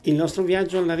Il nostro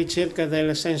viaggio alla ricerca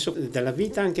del senso della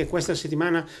vita anche questa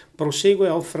settimana prosegue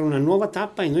e offre una nuova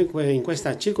tappa e noi in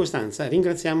questa circostanza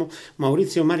ringraziamo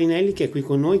Maurizio Marinelli che è qui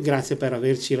con noi, grazie per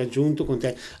averci raggiunto con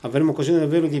te, avremo occasione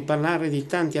davvero di parlare di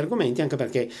tanti argomenti anche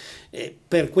perché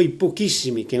per quei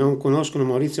pochissimi che non conoscono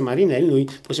Maurizio Marinelli noi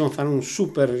possiamo fare un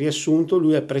super riassunto,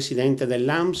 lui è presidente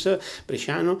dell'AMS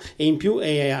bresciano e in più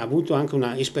ha avuto anche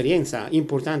una esperienza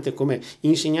importante come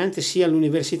insegnante sia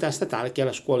all'università statale che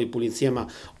alla scuola di polizia, ma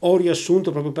ho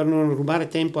riassunto proprio per non rubare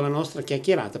tempo alla nostra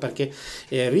chiacchierata perché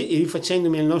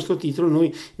rifacendomi al nostro titolo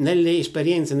noi nelle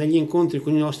esperienze, negli incontri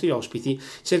con i nostri ospiti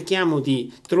cerchiamo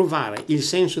di trovare il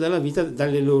senso della vita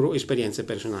dalle loro esperienze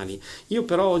personali. Io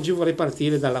però oggi vorrei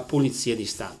partire dalla Polizia di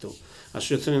Stato.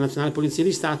 Associazione Nazionale Polizia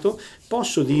di Stato,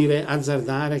 posso dire,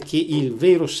 azzardare che il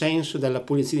vero senso della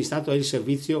Polizia di Stato è il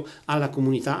servizio alla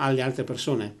comunità, alle altre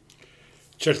persone?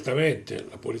 Certamente,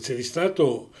 la Polizia di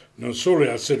Stato non solo è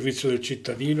al servizio del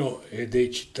cittadino e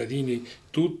dei cittadini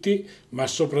tutti, ma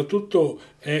soprattutto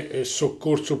è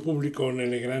soccorso pubblico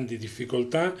nelle grandi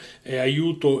difficoltà, è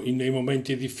aiuto nei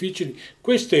momenti difficili.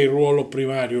 Questo è il ruolo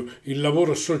primario, il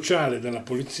lavoro sociale della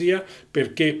polizia,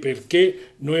 perché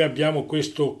noi abbiamo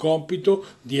questo compito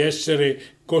di essere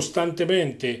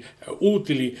costantemente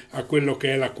utili a quello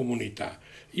che è la comunità.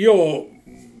 Io,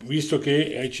 visto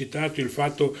che hai citato il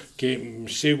fatto che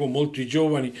seguo molti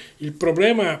giovani, il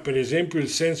problema, per esempio, il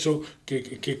senso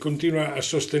che continua a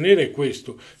sostenere è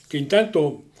questo, che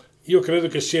intanto io credo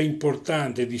che sia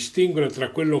importante distinguere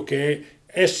tra quello che è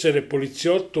essere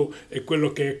poliziotto e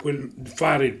quello che è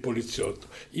fare il poliziotto.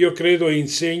 Io credo e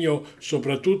insegno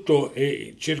soprattutto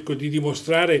e cerco di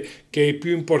dimostrare che è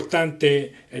più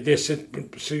importante ed è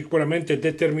sicuramente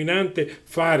determinante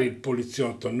fare il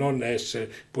poliziotto, non essere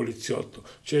poliziotto.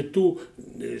 Cioè tu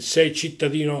sei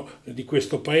cittadino di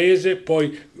questo paese,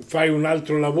 poi fai un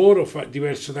altro lavoro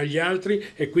diverso dagli altri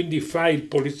e quindi fai il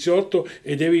poliziotto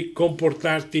e devi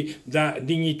comportarti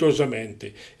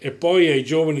dignitosamente. E poi ai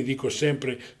giovani dico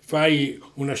sempre: fai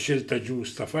una scelta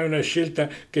giusta, fai una scelta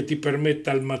che ti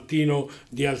permetta al mattino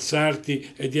di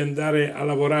alzarti e di andare a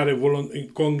lavorare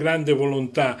con grande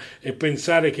volontà e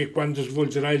pensare che quando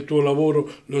svolgerai il tuo lavoro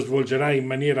lo svolgerai in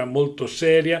maniera molto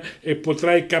seria e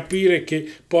potrai capire che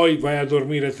poi vai a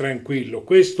dormire tranquillo.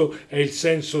 Questo è il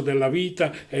senso della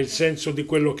vita, è il senso di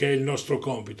quello che è il nostro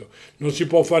compito. Non si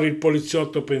può fare il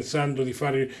poliziotto pensando di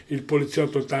fare il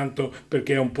poliziotto tanto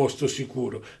perché è un posto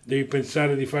sicuro, devi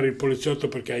pensare di fare il poliziotto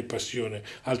perché hai passione,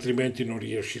 altrimenti non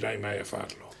riuscirai mai a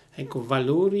farlo. Ecco,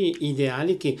 valori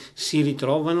ideali che si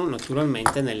ritrovano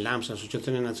naturalmente nell'AMS,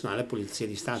 Associazione Nazionale Polizia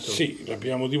di Stato. Sì,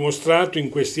 l'abbiamo dimostrato in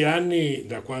questi anni,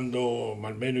 da quando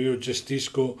almeno io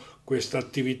gestisco questa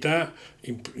attività,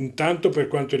 intanto per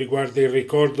quanto riguarda il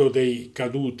ricordo dei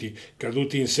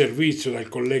caduti in servizio, dal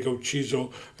collega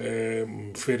ucciso,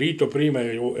 ferito prima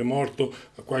e morto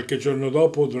qualche giorno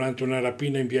dopo durante una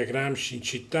rapina in via Gramsci in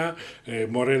città,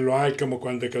 Morello Alcamo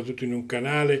quando è caduto in un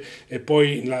canale, e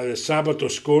poi sabato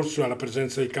scorso alla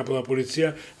presenza del capo della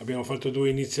polizia abbiamo fatto 2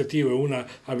 iniziative, una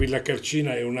a Villa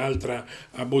Carcina e un'altra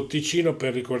a Botticino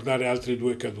per ricordare altri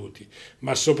 2 caduti.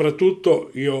 Ma soprattutto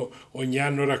io ogni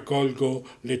anno raccolgo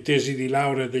le tesi di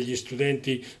laurea degli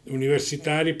studenti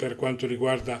universitari per quanto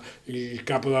riguarda il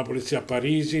capo della polizia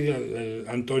Parisi,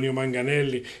 Antonio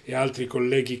Manganelli e altri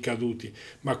colleghi caduti.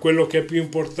 Ma quello che è più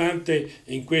importante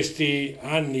in questi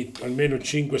anni, almeno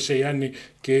 5-6 anni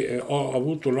che ho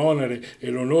avuto l'onere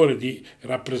e l'onore di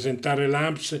rappresentare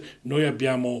l'AMS, noi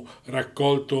abbiamo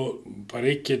raccolto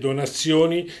parecchie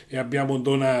donazioni e abbiamo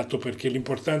donato, perché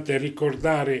l'importante è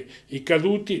ricordare i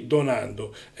caduti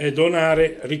donando e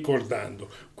donare ricordando.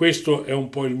 Questo è un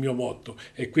po' il mio motto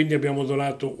e quindi abbiamo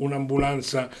donato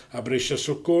un'ambulanza a Brescia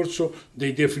Soccorso,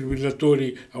 dei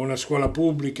defibrillatori a una scuola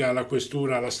pubblica, alla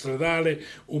questura, alla stradale,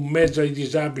 un mezzo ai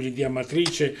disabili di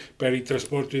Amatrice per il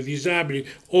trasporto dei disabili.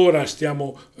 Ora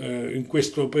stiamo in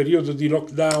questo periodo di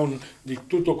lockdown, di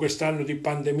tutto quest'anno di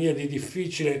pandemia,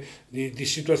 di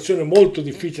situazione molto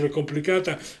difficile e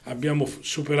complicata, abbiamo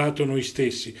superato noi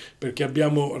stessi perché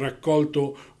abbiamo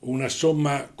raccolto una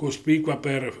somma cospicua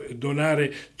per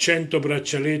donare 100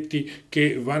 braccialetti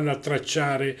che vanno a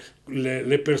tracciare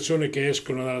le persone che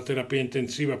escono dalla terapia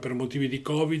intensiva per motivi di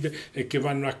Covid e che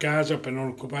vanno a casa per non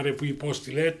occupare più i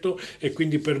posti letto e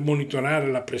quindi per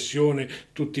monitorare la pressione,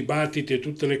 tutti i battiti e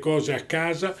tutte le cose a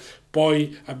casa.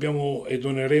 Poi abbiamo e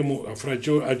doneremo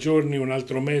a giorni un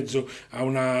altro mezzo a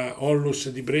una Onlus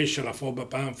di Brescia, la Foba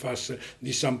Panfas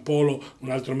di San Polo, un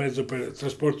altro mezzo per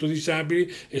trasporto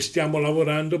disabili, e stiamo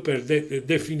lavorando per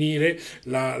definire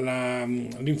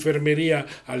l'infermeria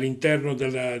all'interno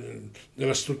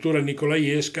della struttura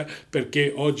nicolaesca,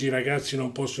 perché oggi i ragazzi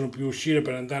non possono più uscire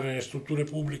per andare nelle strutture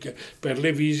pubbliche per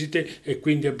le visite, e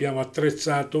quindi abbiamo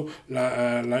attrezzato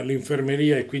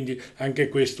l'infermeria, e quindi anche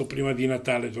questo prima di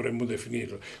Natale dovremmo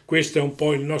definirlo. Questo è un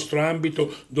po' il nostro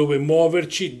ambito dove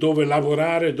muoverci, dove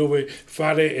lavorare, dove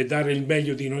fare e dare il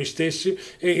meglio di noi stessi,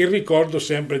 e il ricordo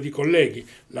sempre di colleghi.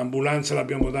 L'ambulanza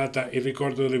l'abbiamo data in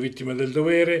ricordo delle vittime del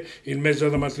dovere, il mezzo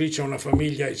d'Amatrice a una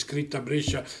famiglia iscritta a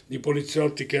Brescia di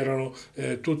poliziotti che erano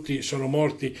tutti sono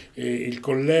morti, il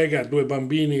collega, 2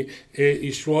 bambini e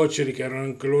i suoceri che erano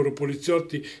anche loro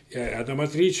poliziotti ad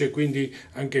Amatrice, quindi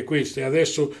anche questo. E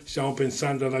adesso stiamo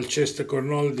pensando ad Alceste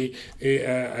Cornoldi e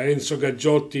a Enzo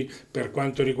Gaggiotti per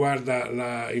quanto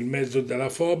riguarda il mezzo della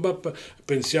FOBAP,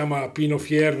 pensiamo a Pino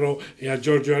Fierro e a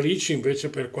Giorgio Arici invece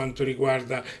per quanto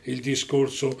riguarda il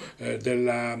discorso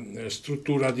della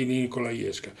struttura di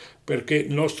nicolaesca, perché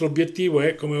il nostro obiettivo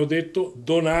è, come ho detto,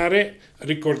 donare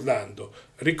ricordando,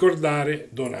 ricordare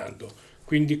donando.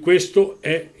 Quindi questo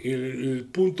è il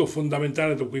punto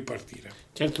fondamentale da cui partire.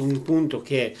 Certo, un punto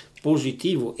che è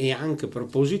positivo e anche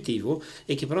propositivo,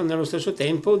 e che però nello stesso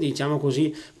tempo, diciamo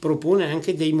così, propone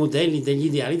anche dei modelli, degli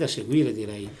ideali da seguire,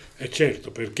 direi.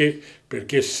 Certo,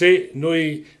 perché se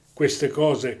noi queste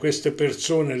cose, queste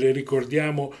persone le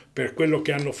ricordiamo per quello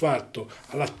che hanno fatto,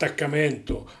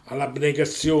 all'attaccamento,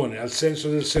 all'abnegazione, al senso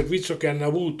del servizio che hanno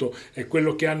avuto e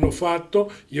quello che hanno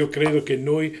fatto, io credo che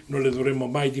noi non le dovremmo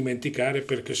mai dimenticare,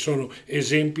 perché sono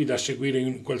esempi da seguire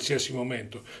in qualsiasi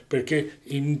momento, perché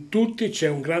in tutti c'è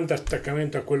un grande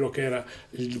attaccamento a quello che era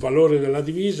il valore della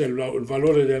divisa, il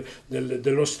valore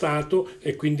dello Stato,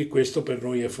 e quindi questo per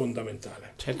noi è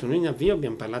fondamentale. Certo, noi in avvio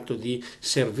abbiamo parlato di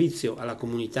servizio alla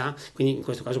comunità, quindi in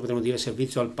questo caso potremmo dire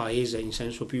servizio al paese in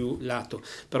senso più lato,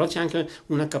 però c'è anche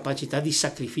una capacità di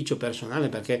sacrificio personale,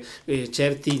 perché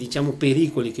certi, diciamo,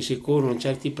 pericoli che si corrono,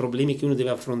 certi problemi che uno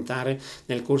deve affrontare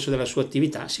nel corso della sua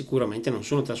attività sicuramente non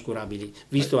sono trascurabili,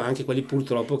 visto anche quelli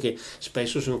purtroppo che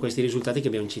spesso sono questi risultati che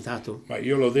abbiamo citato. Ma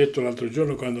io l'ho detto l'altro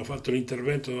giorno quando ho fatto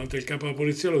l'intervento davanti al capo della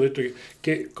polizia, l'ho detto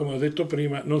che come ho detto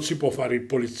prima, non si può fare il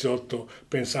poliziotto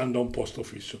pensando a un posto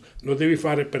fisso, lo devi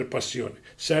fare per passione.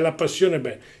 Se hai la passione,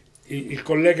 beh, il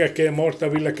collega che è morto a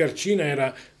Villa Carcina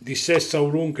era di Sessa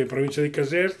Urunca in provincia di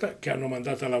Caserta, che hanno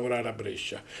mandato a lavorare a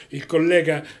Brescia. Il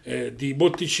collega di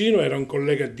Botticino era un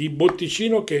collega di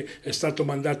Botticino che è stato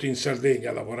mandato in Sardegna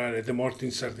a lavorare ed è morto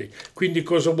in Sardegna. Quindi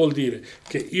cosa vuol dire?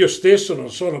 Che io stesso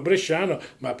non sono bresciano,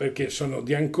 ma perché sono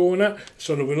di Ancona,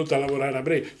 sono venuto a lavorare a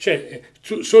Brescia. Cioè,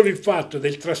 solo il fatto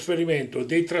del trasferimento,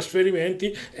 dei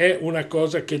trasferimenti, è una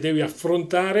cosa che devi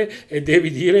affrontare e devi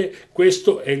dire: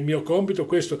 questo è il mio compito,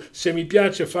 questo, se mi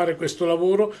piace fare questo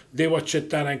lavoro, devo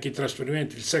accettare anche i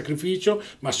trasferimenti, il sacrificio,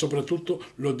 ma soprattutto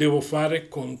lo devo fare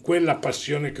con quella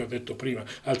passione che ho detto prima,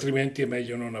 altrimenti è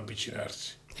meglio non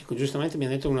avvicinarsi. Ecco, giustamente mi ha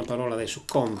detto una parola adesso,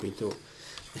 compito.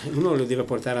 Uno lo deve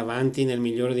portare avanti nel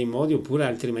migliore dei modi, oppure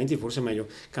altrimenti forse è meglio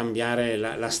cambiare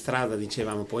la strada,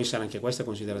 dicevamo. Poi sarà anche questa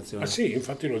considerazione. Ah sì,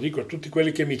 infatti lo dico a tutti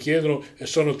quelli che mi chiedono, e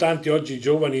sono tanti oggi i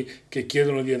giovani che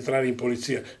chiedono di entrare in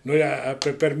polizia. Noi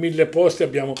per 1000 posti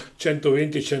abbiamo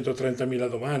 120-130 mila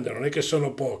domande, non è che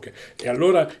sono poche. E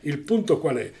allora il punto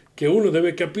qual è? Che uno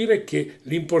deve capire che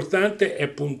l'importante è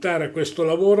puntare a questo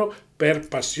lavoro per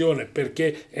passione,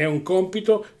 perché è un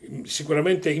compito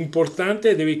sicuramente importante,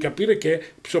 e devi capire che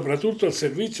soprattutto al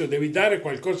servizio devi dare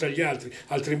qualcosa agli altri,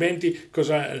 altrimenti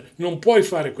non puoi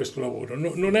fare questo lavoro,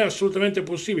 non è assolutamente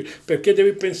possibile, perché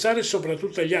devi pensare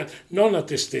soprattutto agli altri, non a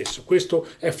te stesso. Questo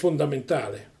è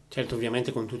fondamentale. Certo,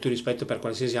 ovviamente con tutto il rispetto per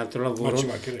qualsiasi altro lavoro,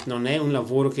 non è un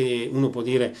lavoro che uno può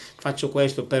dire faccio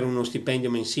questo per uno stipendio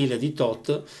mensile di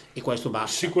tot e questo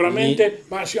basta. Sicuramente,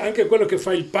 ma anche quello che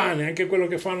fa il pane, anche quello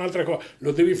che fa un'altra cosa,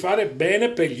 lo devi fare bene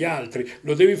per gli altri,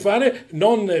 lo devi fare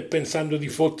non pensando di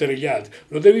fottere gli altri,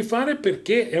 lo devi fare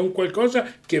perché è un qualcosa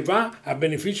che va a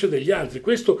beneficio degli altri.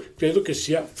 Questo credo che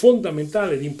sia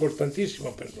fondamentale ed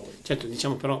importantissimo per noi. Certo,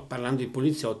 diciamo, però parlando di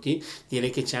poliziotti direi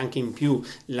che c'è anche in più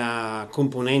la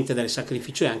componente del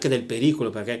sacrificio e anche del pericolo,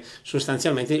 perché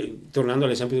sostanzialmente, tornando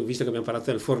all'esempio visto che abbiamo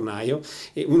parlato del fornaio,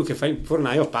 uno che fa il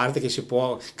fornaio, a parte che si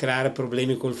può creare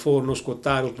problemi col forno,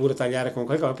 scottare oppure tagliare con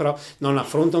qualcosa, però non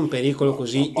affronta un pericolo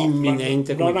così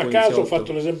imminente come il poliziotto. Non a caso ho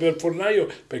fatto l'esempio del fornaio,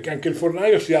 perché anche il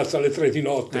fornaio si alza alle 3 di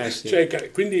notte, sì.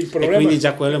 Cioè, quindi il problema, e quindi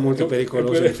già quello è molto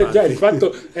pericoloso. Già, il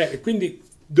fatto quindi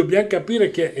dobbiamo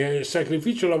capire che è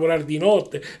sacrificio lavorare di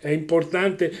notte, è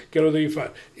importante che lo devi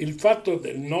fare. Il fatto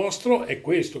nostro è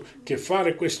questo, che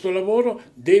fare questo lavoro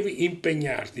devi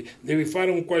impegnarti, devi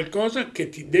fare un qualcosa che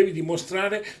ti devi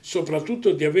dimostrare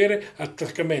soprattutto di avere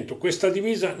attaccamento. Questa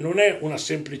divisa non è una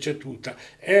semplice tuta,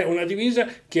 è una divisa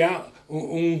che ha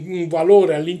un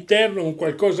valore all'interno, un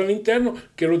qualcosa all'interno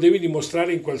che lo devi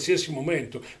dimostrare in qualsiasi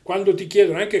momento. Quando ti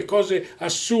chiedono anche cose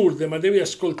assurde, ma devi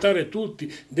ascoltare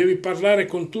tutti, devi parlare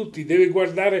con tutti, devi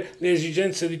guardare le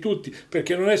esigenze di tutti,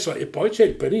 perché non è solo. E poi c'è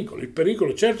il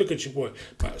pericolo certo che ci puoi,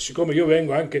 ma siccome io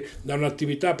vengo anche da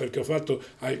un'attività, perché ho fatto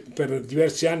per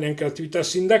diversi anni anche l'attività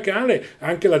sindacale,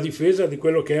 anche la difesa di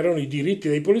quello che erano i diritti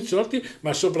dei poliziotti,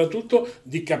 ma soprattutto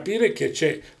di capire che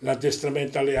c'è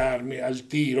l'addestramento alle armi, al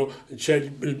tiro, c'è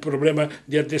il problema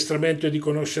di addestramento e di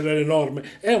conoscere le norme,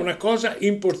 è una cosa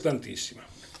importantissima.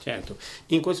 Certo,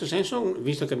 in questo senso,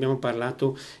 visto che abbiamo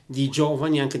parlato di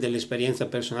giovani, anche dell'esperienza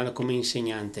personale come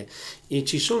insegnante, e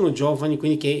ci sono giovani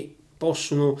quindi che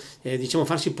possono diciamo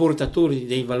farsi portatori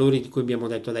dei valori di cui abbiamo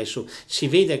detto adesso. Si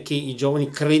vede che i giovani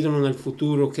credono nel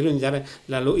futuro, credono di dare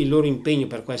il loro impegno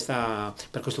per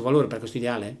questo valore, per questo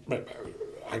ideale?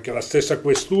 Anche la stessa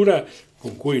questura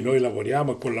con cui noi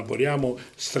lavoriamo e collaboriamo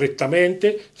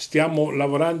strettamente, stiamo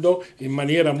lavorando in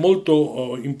maniera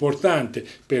molto importante,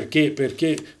 perché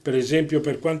per esempio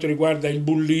per quanto riguarda il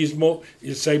bullismo,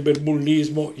 il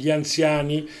cyberbullismo, gli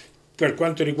anziani, per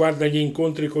quanto riguarda gli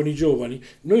incontri con i giovani,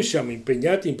 noi siamo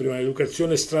impegnati in prima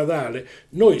educazione stradale,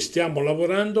 noi stiamo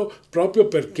lavorando proprio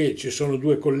perché ci sono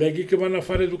 2 colleghi che vanno a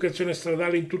fare educazione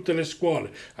stradale in tutte le scuole,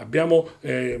 abbiamo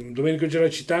Domenico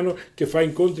Geracitano che fa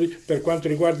incontri per quanto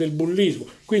riguarda il bullismo,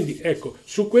 quindi ecco,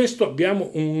 su questo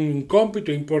abbiamo un compito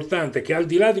importante che al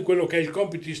di là di quello che è il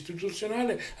compito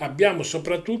istituzionale abbiamo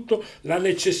soprattutto la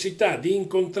necessità di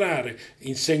incontrare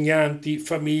insegnanti,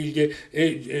 famiglie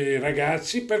e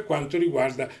ragazzi per quanto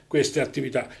riguarda queste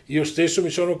attività. Io stesso mi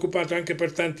sono occupato anche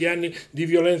per tanti anni di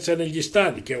violenza negli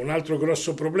stadi, che è un altro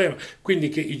grosso problema, quindi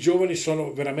che i giovani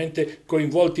sono veramente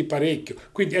coinvolti parecchio.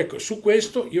 Quindi ecco, su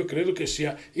questo io credo che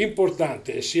sia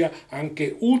importante e sia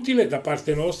anche utile da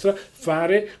parte nostra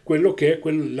fare quello che è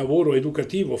quel lavoro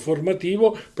educativo,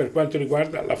 formativo per quanto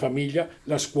riguarda la famiglia,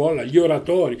 la scuola, gli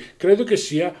oratori. Credo che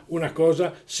sia una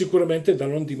cosa sicuramente da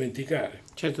non dimenticare.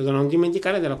 Certo, da non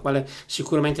dimenticare, della quale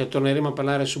sicuramente torneremo a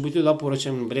parlare subito dopo. Ora c'è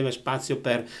un breve spazio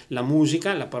per la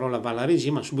musica, la parola va alla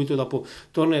regia, ma subito dopo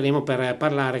torneremo per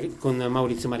parlare con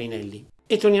Maurizio Marinelli.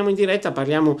 E torniamo in diretta,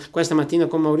 parliamo questa mattina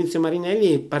con Maurizio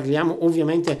Marinelli e parliamo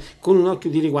ovviamente con un occhio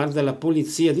di riguardo alla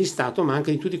Polizia di Stato, ma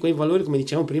anche di tutti quei valori, come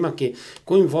dicevamo prima, che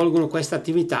coinvolgono questa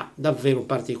attività davvero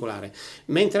particolare.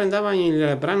 Mentre andava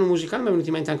il brano musicale mi è venuta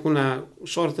in mente anche una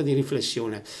sorta di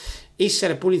riflessione.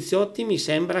 Essere poliziotti mi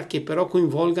sembra che però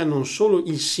coinvolga non solo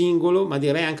il singolo, ma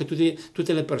direi anche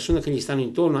tutte le persone che gli stanno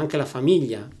intorno, anche la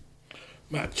famiglia.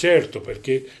 Ma certo,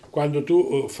 perché quando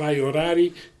tu fai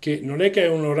orari che non è che è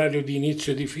un orario di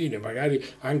inizio e di fine, magari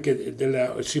anche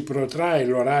si protrae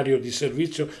l'orario di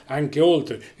servizio anche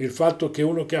oltre, il fatto che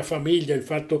uno che ha famiglia, il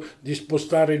fatto di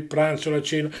spostare il pranzo, la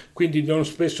cena, quindi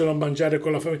spesso non mangiare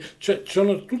con la famiglia, cioè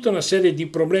sono tutta una serie di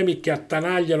problemi che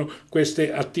attanagliano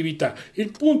queste attività.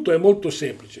 Il punto è molto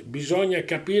semplice, bisogna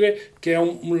capire che è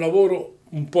un lavoro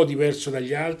un po' diverso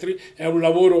dagli altri, è un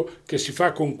lavoro che si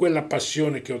fa con quella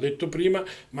passione che ho detto prima,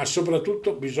 ma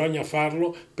soprattutto bisogna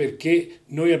farlo perché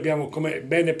noi abbiamo come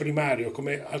bene primario,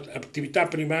 come attività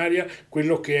primaria,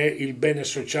 quello che è il bene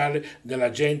sociale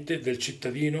della gente, del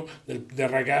cittadino, del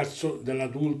ragazzo,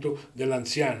 dell'adulto,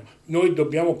 dell'anziano. Noi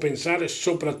dobbiamo pensare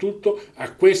soprattutto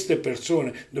a queste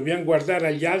persone, dobbiamo guardare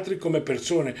agli altri come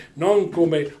persone, non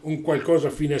come un qualcosa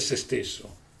fine a se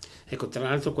stesso. Ecco, tra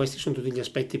l'altro questi sono tutti gli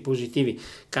aspetti positivi.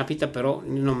 Capita però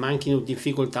non manchino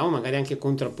difficoltà o magari anche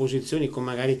contrapposizioni con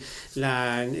magari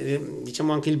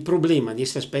diciamo anche il problema di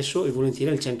essere spesso e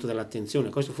volentieri al centro dell'attenzione.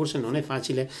 Questo forse non è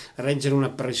facile reggere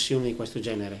una pressione di questo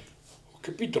genere.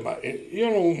 Capito, ma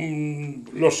io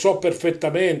lo so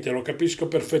perfettamente, lo capisco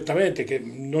perfettamente che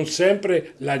non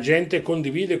sempre la gente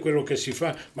condivide quello che si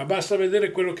fa, ma basta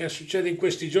vedere quello che succede in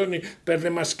questi giorni per le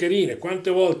mascherine. Quante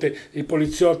volte i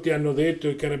poliziotti hanno detto,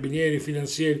 i carabinieri, i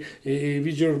finanzieri, i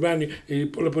vigili urbani,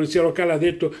 la polizia locale ha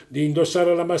detto di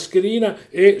indossare la mascherina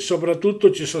e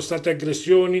soprattutto ci sono state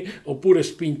aggressioni oppure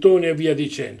spintoni e via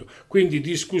dicendo. Quindi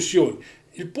discussioni.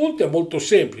 Il punto è molto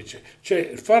semplice,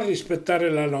 cioè far rispettare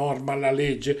la norma, la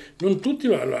legge, non tutti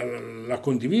la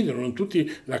condividono, non tutti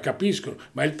la capiscono,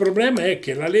 ma il problema è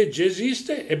che la legge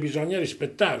esiste e bisogna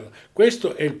rispettarla.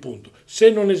 Questo è il punto. Se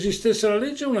non esistesse la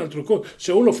legge è un altro conto,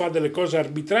 se uno fa delle cose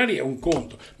arbitrarie è un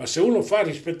conto, ma se uno fa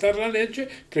rispettare la legge,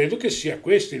 credo che sia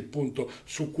questo il punto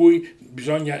su cui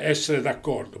bisogna essere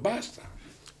d'accordo. Basta.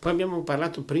 Poi abbiamo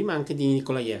parlato prima anche di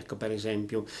Nikolajevka, per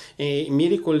esempio, e mi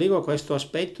ricollego a questo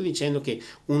aspetto dicendo che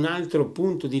un altro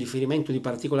punto di riferimento di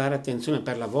particolare attenzione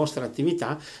per la vostra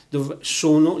attività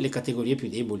sono le categorie più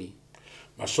deboli.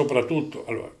 Ma soprattutto,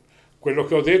 allora, quello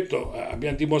che ho detto,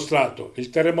 abbiamo dimostrato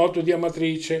il terremoto di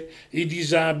Amatrice, i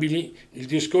disabili, il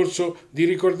discorso di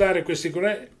ricordare questi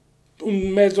un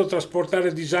mezzo a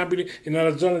trasportare disabili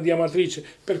nella zona di Amatrice,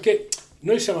 perché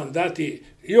noi siamo andati,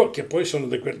 io che poi sono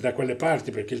da quelle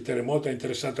parti perché il terremoto ha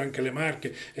interessato anche le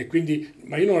Marche e quindi,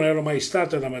 ma io non ero mai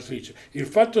stato ad Amatrice. Il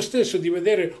fatto stesso di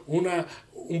vedere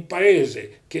un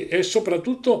paese che è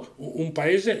soprattutto un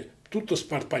paese tutto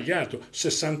sparpagliato,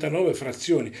 69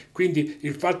 frazioni, quindi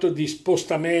il fatto di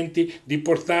spostamenti, di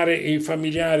portare i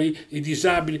familiari, i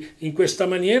disabili in questa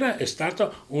maniera è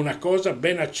stata una cosa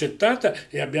ben accettata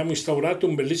e abbiamo instaurato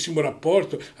un bellissimo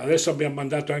rapporto. Adesso abbiamo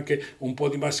mandato anche un po'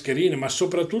 di mascherine, ma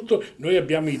soprattutto noi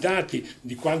abbiamo i dati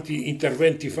di quanti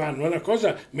interventi fanno, è una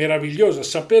cosa meravigliosa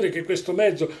sapere che questo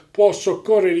mezzo può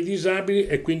soccorrere i disabili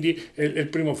e quindi è il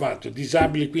primo fatto.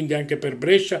 Disabili quindi anche per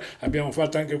Brescia, abbiamo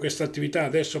fatto anche questa attività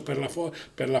adesso per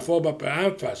la FOBA, per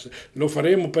Anfas, lo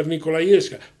faremo per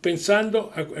Nikolajevka, pensando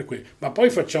a questo. Ma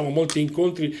poi facciamo molti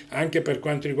incontri anche per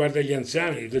quanto riguarda gli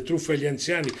anziani, le truffe agli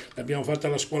anziani, l'abbiamo fatta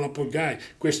alla scuola Polgai,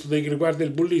 questo riguarda il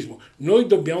bullismo. Noi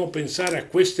dobbiamo pensare a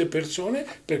queste persone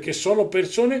perché sono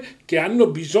persone che hanno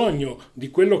bisogno di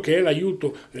quello che è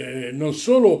l'aiuto non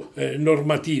solo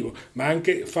normativo, ma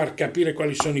anche far capire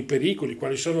quali sono i pericoli,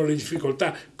 quali sono le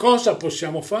difficoltà, cosa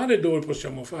possiamo fare e dove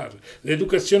possiamo farlo.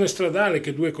 L'educazione stradale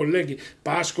che due colleghi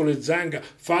Pascolo e Zanga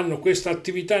fanno questa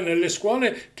attività nelle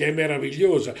scuole che è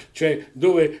meravigliosa, cioè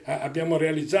dove abbiamo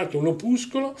realizzato un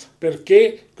opuscolo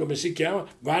perché, come si chiama,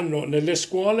 vanno nelle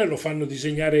scuole, lo fanno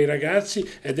disegnare ai ragazzi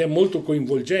ed è molto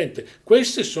coinvolgente.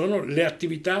 Queste sono le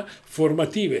attività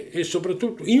formative e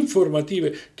soprattutto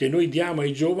informative che noi diamo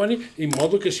ai giovani in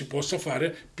modo che si possa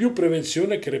fare più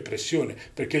prevenzione che repressione,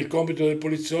 perché il compito del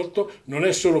poliziotto non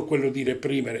è solo quello di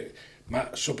reprimere,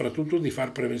 ma soprattutto di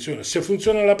far prevenzione. Se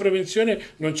funziona la prevenzione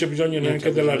non c'è bisogno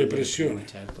neanche della repressione.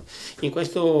 Certo. In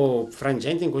questo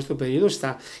frangente, in questo periodo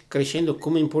sta crescendo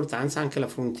come importanza anche la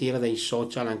frontiera dei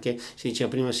social, anche si diceva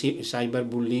prima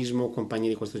cyberbullismo, compagnie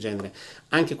di questo genere.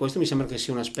 Anche questo mi sembra che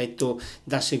sia un aspetto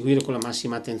da seguire con la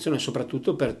massima attenzione,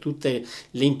 soprattutto per tutte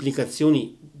le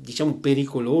implicazioni, diciamo,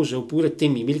 pericolose oppure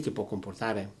temibili che può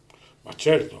comportare. Ma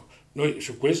certo. Noi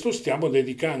su questo stiamo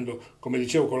dedicando, come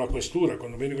dicevo con la questura,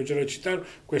 con Domenico Geracitano,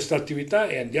 questa attività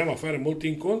e andiamo a fare molti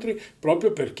incontri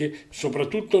proprio perché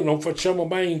soprattutto non facciamo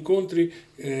mai incontri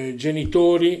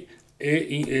genitori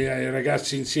e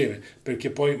ragazzi insieme,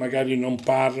 perché poi magari non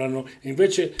parlano.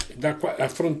 Invece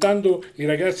affrontando i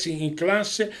ragazzi in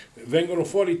classe vengono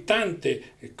fuori tante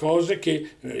cose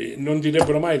che non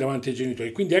direbbero mai davanti ai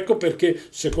genitori. Quindi ecco perché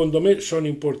secondo me sono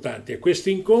importanti. E questi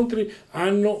incontri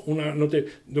hanno una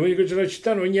Domenico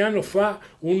Geracitano ogni anno fa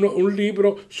un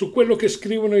libro su quello che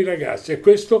scrivono i ragazzi e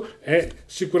questo è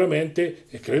sicuramente,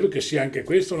 e credo che sia anche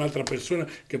questa un'altra persona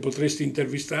che potresti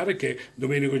intervistare, che è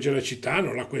Domenico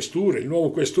Geracitano, la questura, il nuovo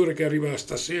questore che arriva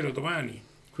stasera, domani.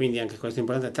 Quindi anche questo è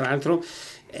importante. Tra l'altro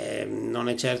non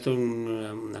è certo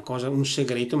un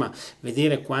segreto, ma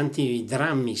vedere quanti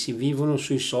drammi si vivono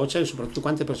sui social e soprattutto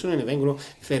quante persone ne vengono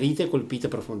ferite e colpite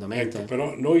profondamente. Ecco,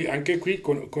 però noi anche qui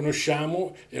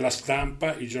conosciamo e la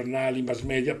stampa, i giornali, i mass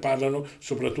media parlano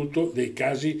soprattutto dei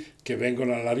casi che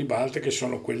vengono alla ribalta, che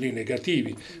sono quelli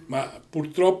negativi, ma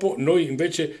purtroppo noi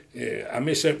invece a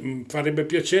me farebbe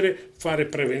piacere fare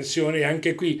prevenzione e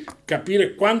anche qui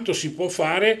capire quanto si può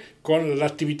fare con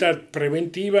l'attività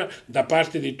preventiva da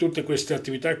parte di tutte queste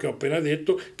attività che ho appena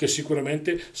detto, che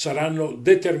sicuramente saranno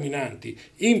determinanti,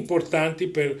 importanti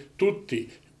per tutti,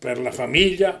 per la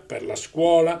famiglia, per la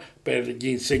scuola, per gli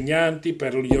insegnanti,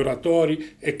 per gli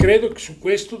oratori e credo che su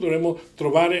questo dovremo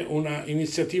trovare una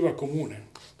iniziativa comune.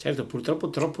 Certo,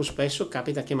 purtroppo troppo spesso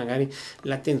capita che magari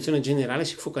l'attenzione generale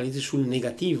si focalizzi sul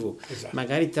negativo, esatto,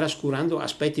 magari trascurando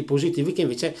aspetti positivi che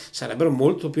invece sarebbero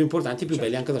molto più importanti, più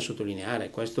belli anche da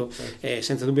sottolineare. Questo è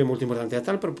senza dubbio molto importante. A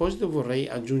tal proposito vorrei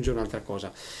aggiungere un'altra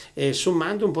cosa.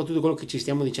 Sommando un po' tutto quello che ci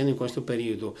stiamo dicendo in questo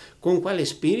periodo, con quale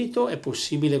spirito è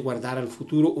possibile guardare al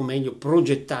futuro, o meglio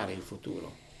progettare il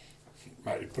futuro?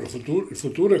 Ma il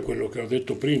futuro è quello che ho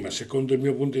detto prima. Secondo il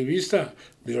mio punto di vista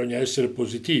bisogna essere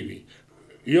positivi.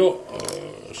 io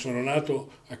sono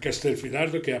nato a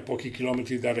Castelfidardo, che è a pochi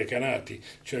chilometri da Recanati,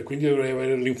 cioè quindi dovrei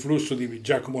avere l'influsso di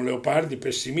Giacomo Leopardi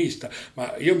pessimista,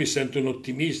 ma io mi sento un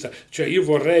ottimista, cioè io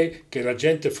vorrei che la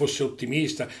gente fosse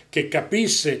ottimista, che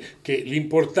capisse che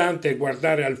l'importante è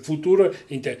guardare al futuro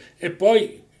e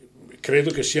poi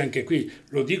credo che sia anche qui,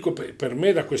 lo dico per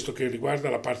me da questo che riguarda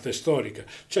la parte storica,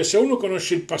 cioè se uno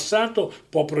conosce il passato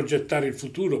può progettare il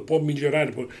futuro, può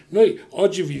migliorare. Noi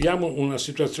oggi viviamo una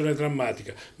situazione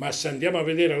drammatica, ma se andiamo a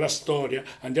vedere la storia,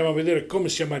 andiamo a vedere come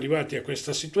siamo arrivati a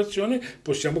questa situazione,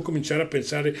 possiamo cominciare a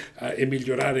pensare e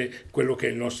migliorare quello che è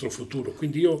il nostro futuro.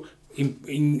 Quindi io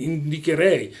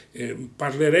indicherei,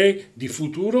 parlerei di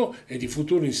futuro e di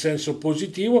futuro in senso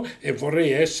positivo, e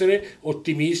vorrei essere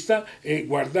ottimista e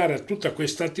guardare a tutta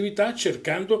questa attività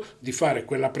cercando di fare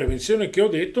quella prevenzione che ho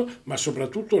detto, ma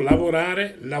soprattutto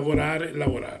lavorare.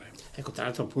 Ecco, tra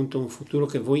l'altro appunto un futuro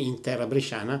che voi in terra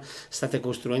bresciana state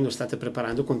costruendo, state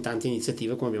preparando con tante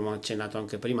iniziative, come abbiamo accennato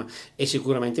anche prima, e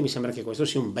sicuramente mi sembra che questo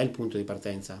sia un bel punto di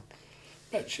partenza.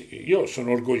 Sì, io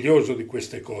sono orgoglioso di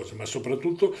queste cose, ma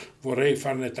soprattutto vorrei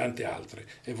farne tante altre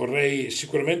e vorrei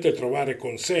sicuramente trovare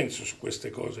consenso su queste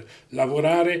cose,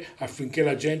 lavorare affinché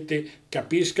la gente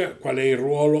capisca qual è il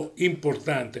ruolo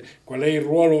importante, qual è il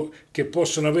ruolo che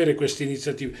possono avere queste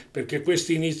iniziative, perché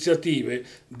queste iniziative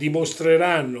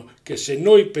dimostreranno che se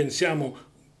noi pensiamo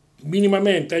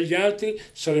minimamente agli altri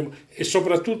saremo, e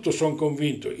soprattutto sono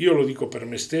convinto, io lo dico per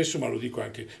me stesso ma lo dico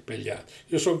anche per gli altri,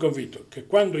 io sono convinto che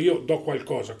quando io do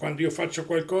qualcosa, quando io faccio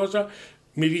qualcosa,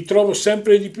 mi ritrovo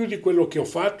sempre di più di quello che ho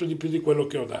fatto, di più di quello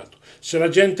che ho dato. Se la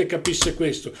gente capisse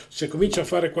questo, se comincia a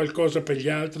fare qualcosa per gli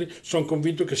altri, sono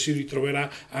convinto che si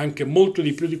ritroverà anche molto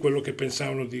di più di quello che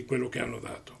pensavano, di quello che hanno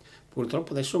dato.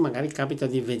 Purtroppo adesso magari capita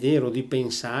di vedere o di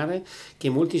pensare che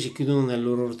molti si chiudono nel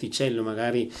loro orticello,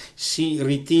 magari si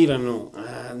ritirano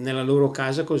nella loro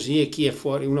casa così, e chi è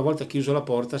fuori, una volta chiuso la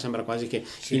porta, sembra quasi che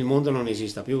Sì. il mondo non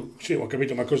esista più. Sì, ho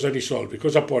capito, ma cosa risolvi?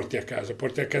 Cosa porti a casa?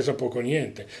 Porti a casa poco o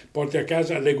niente, porti a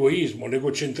casa l'egoismo,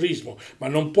 l'egocentrismo, ma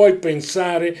non puoi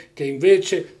pensare che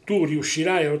invece tu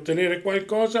riuscirai a ottenere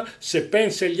qualcosa se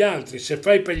pensi agli altri, se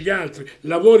fai per gli altri,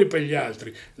 lavori per gli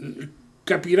altri.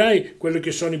 Capirai quelli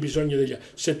che sono i bisogni degli altri.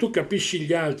 Se tu capisci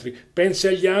gli altri, pensi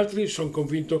agli altri, sono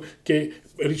convinto che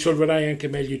risolverai anche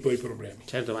meglio i tuoi problemi.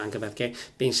 Certo, anche perché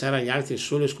pensare agli altri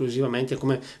solo e esclusivamente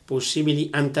come possibili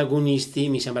antagonisti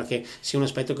mi sembra che sia un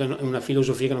aspetto, che è una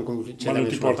filosofia che non conduce Ma da non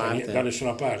ti nessuna porta parte. da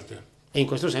nessuna parte. E in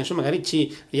questo senso magari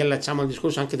ci riallacciamo al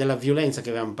discorso anche della violenza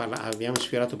che abbiamo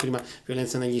sfiorato prima,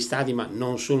 violenza negli stadi, ma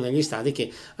non solo negli stadi,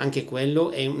 che anche quello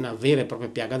è una vera e propria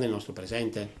piaga del nostro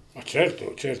presente. Ma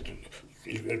certo,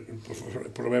 il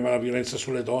problema della violenza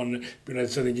sulle donne,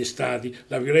 violenza negli stadi,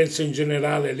 la violenza in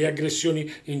generale, le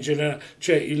aggressioni in generale,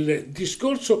 cioè il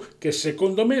discorso che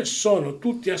secondo me sono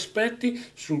tutti aspetti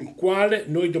sul quale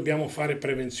noi dobbiamo fare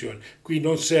prevenzione. Qui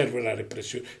non serve la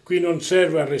repressione, qui non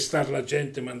serve arrestare la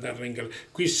gente e mandarla in galera,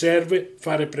 qui serve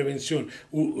fare prevenzione,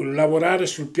 lavorare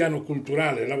sul piano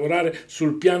culturale, lavorare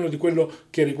sul piano di quello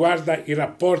che riguarda i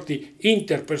rapporti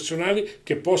interpersonali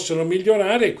che possono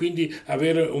migliorare e quindi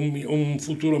avere un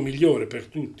futuro migliore per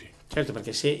tutti. Certo,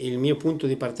 perché se il mio punto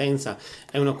di partenza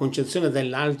è una concezione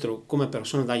dell'altro come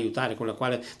persona da aiutare, con la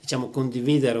quale diciamo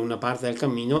condividere una parte del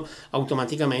cammino,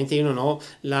 automaticamente io non ho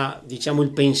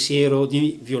il pensiero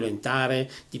di violentare,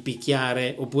 di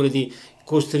picchiare oppure di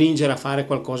costringere a fare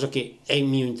qualcosa che è il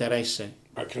mio interesse.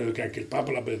 Ma credo che anche il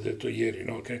Papa l'abbia detto ieri,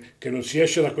 no? Che non si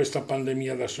esce da questa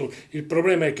pandemia da soli. Il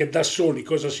problema è che da soli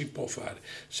cosa si può fare?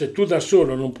 Se tu da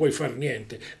solo non puoi fare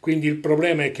niente, quindi il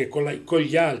problema è che con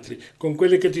gli altri, con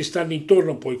quelli che ti stanno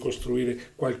intorno, puoi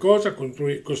costruire qualcosa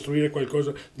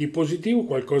qualcosa di positivo,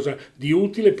 qualcosa di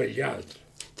utile per gli altri.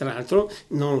 Tra l'altro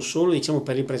non solo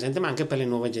per il presente ma anche per le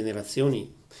nuove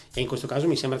generazioni. E in questo caso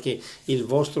mi sembra che il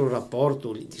vostro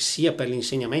rapporto, sia per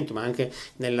l'insegnamento ma anche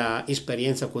nella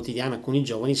esperienza quotidiana con i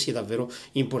giovani, sia davvero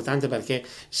importante, perché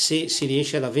se si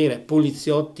riesce ad avere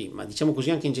poliziotti, ma diciamo così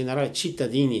anche in generale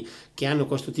cittadini che hanno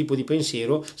questo tipo di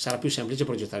pensiero, sarà più semplice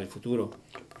progettare il futuro.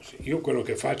 Io quello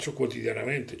che faccio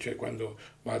quotidianamente, cioè quando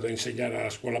vado a insegnare alla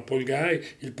scuola Paul Guy,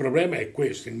 il problema è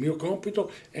questo, il mio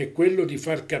compito è quello di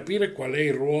far capire qual è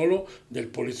il ruolo del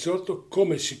poliziotto,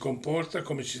 come si comporta,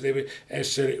 come si deve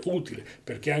essere utile,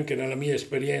 perché anche nella mia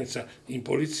esperienza in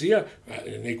polizia,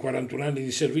 nei 41 anni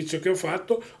di servizio che ho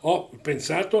fatto, ho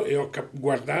pensato e ho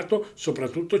guardato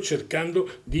soprattutto cercando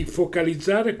di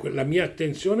focalizzare la mia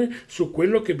attenzione su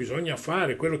quello che bisogna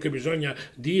fare, quello che bisogna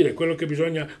dire,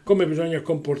 come bisogna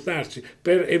comportarsi,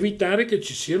 per evitare che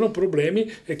ci siano problemi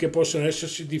e che possano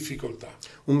esserci difficoltà.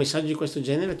 Un messaggio di questo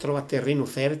genere trova terreno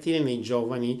fertile nei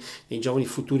giovani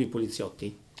futuri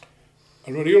poliziotti?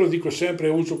 Allora io lo dico sempre e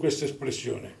uso questa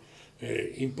espressione.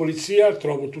 In polizia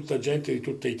trovo tutta gente di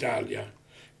tutta Italia,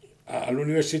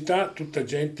 all'università tutta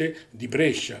gente di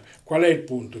Brescia. Qual è il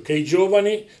punto? Che i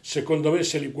giovani, secondo me,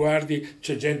 se li guardi,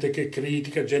 c'è gente che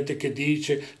critica, gente che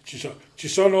dice, ci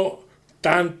sono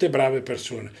tante brave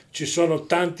persone, ci sono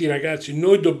tanti ragazzi,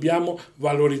 noi dobbiamo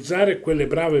valorizzare quelle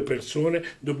brave persone,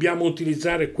 dobbiamo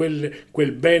utilizzare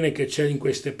quel bene che c'è in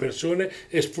queste persone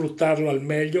e sfruttarlo al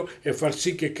meglio e far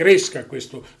sì che cresca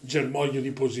questo germoglio di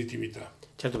positività.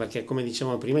 Certo, perché come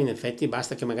dicevamo prima, in effetti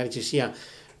basta che magari ci sia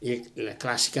la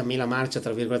classica mela marcia,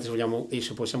 tra virgolette, se vogliamo,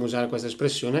 se possiamo usare questa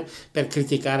espressione, per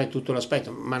criticare tutto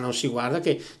l'aspetto, ma non si guarda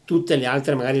che tutte le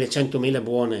altre, magari le 100 mele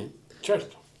buone.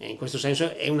 Certo. E in questo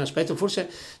senso è un aspetto, forse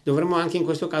dovremmo anche in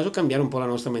questo caso cambiare un po' la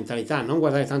nostra mentalità, non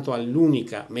guardare tanto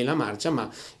all'unica mela marcia, ma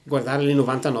guardare le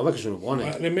 99 che sono buone.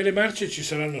 Ma le mele marce ci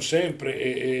saranno sempre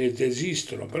ed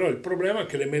esistono, però il problema è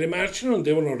che le mele marce non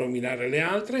devono rovinare le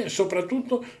altre e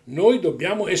soprattutto noi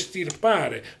dobbiamo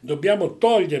estirpare, dobbiamo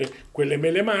togliere quelle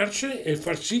mele marce e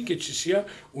far sì che ci sia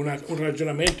un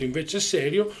ragionamento invece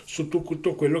serio su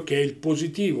tutto quello che è il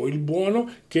positivo, il buono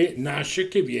che nasce,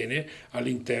 che viene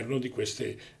all'interno di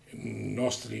queste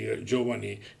nostri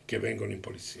giovani che vengono in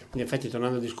polizia. In effetti,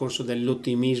 tornando al discorso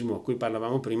dell'ottimismo a cui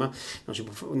parlavamo prima,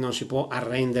 non si può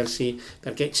arrendersi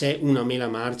perché c'è una mela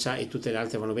marcia e tutte le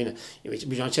altre vanno bene. Invece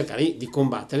bisogna cercare di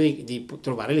combattere, di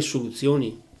trovare le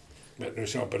soluzioni. Noi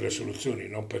siamo per le soluzioni,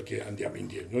 non perché andiamo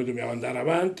indietro. Noi dobbiamo andare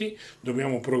avanti,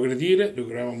 dobbiamo progredire,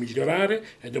 dobbiamo migliorare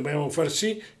e dobbiamo far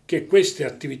sì che queste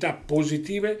attività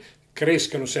positive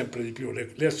crescano sempre di più.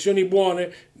 Le azioni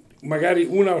buone, magari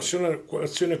una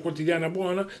azione quotidiana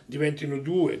buona, diventino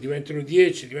 2, diventino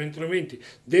 10, diventino 20,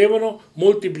 devono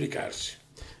moltiplicarsi.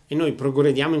 E noi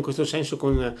progrediamo in questo senso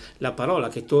con la parola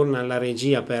che torna alla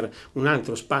regia per un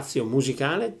altro spazio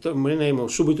musicale. Torneremo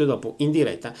subito dopo in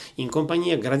diretta in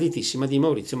compagnia graditissima di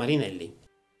Maurizio Marinelli.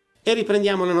 E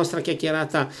riprendiamo la nostra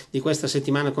chiacchierata di questa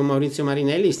settimana con Maurizio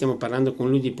Marinelli. Stiamo parlando con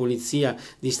lui di polizia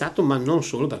di Stato, ma non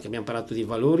solo, perché abbiamo parlato di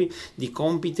valori, di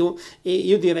compito e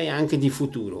io direi anche di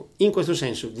futuro. In questo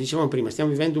senso, dicevamo prima, stiamo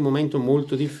vivendo un momento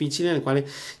molto difficile nel quale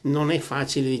non è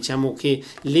facile, diciamo, che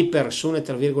le persone,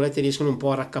 tra virgolette, riescono un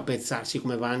po' a raccapezzarsi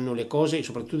come vanno le cose e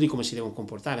soprattutto di come si devono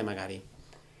comportare magari.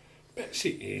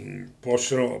 Sì,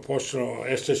 possono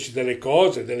esserci delle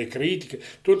cose, delle critiche,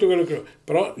 tutto quello che...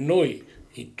 Però noi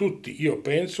tutti, io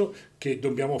penso che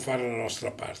dobbiamo fare la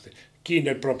nostra parte, chi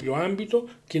nel proprio ambito,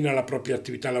 chi nella propria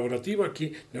attività lavorativa,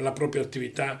 chi nella propria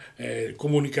attività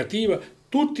comunicativa,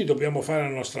 tutti dobbiamo fare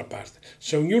la nostra parte.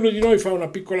 Se ognuno di noi fa una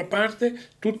piccola parte,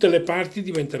 tutte le parti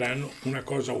diventeranno una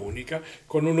cosa unica,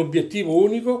 con un obiettivo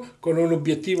unico, con un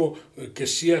obiettivo che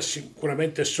sia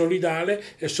sicuramente solidale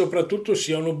e soprattutto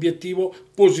sia un obiettivo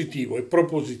positivo e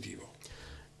propositivo.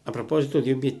 A proposito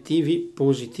di obiettivi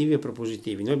positivi e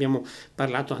propositivi, noi abbiamo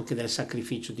parlato anche del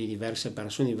sacrificio di diverse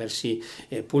persone, diversi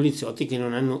poliziotti che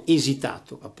non hanno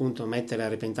esitato appunto a mettere a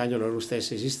repentaglio la loro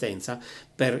stessa esistenza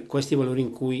per questi valori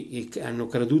in cui hanno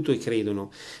creduto e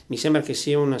credono. Mi sembra che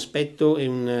sia un aspetto e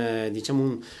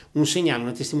un segnale,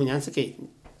 una testimonianza che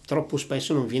troppo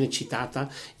spesso non viene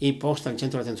citata e posta al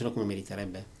centro dell'attenzione come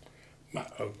meriterebbe. Ma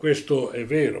questo è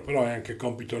vero, però è anche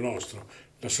compito nostro.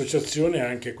 L'associazione ha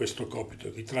anche questo compito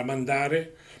di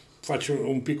tramandare. Faccio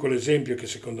un piccolo esempio che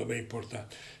secondo me è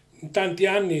importante. In tanti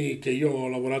anni che io ho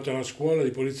lavorato alla scuola di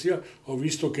polizia ho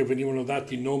visto che venivano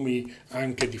dati nomi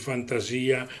anche di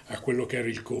fantasia a quello che era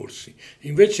il corsi.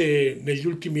 Invece negli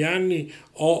ultimi anni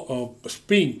ho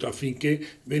spinto affinché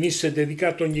venisse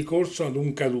dedicato ogni corso ad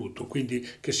un caduto, quindi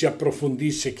che si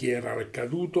approfondisse chi era il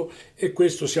caduto, e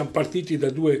questo siamo partiti da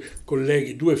due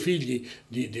colleghi, due figli,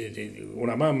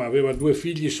 una mamma aveva due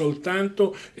figli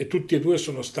soltanto e tutti e due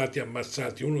sono stati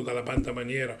ammazzati, uno dalla banda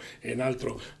maniera e un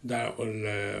altro da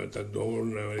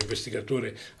un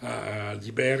investigatore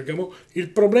di Bergamo. Il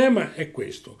problema è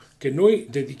questo, che noi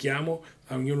dedichiamo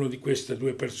a ognuno di queste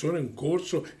due persone un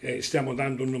corso e stiamo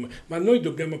dando un nome, ma noi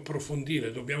dobbiamo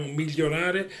approfondire, dobbiamo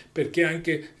migliorare, perché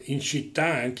anche in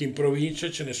città, anche in provincia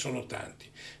ce ne sono tanti.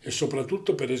 E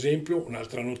soprattutto, per esempio,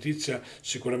 un'altra notizia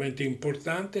sicuramente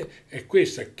importante è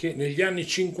questa, che negli anni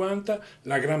 50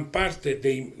 la gran parte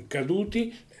dei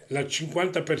caduti, il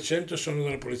 50% sono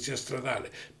della polizia stradale.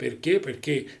 Perché?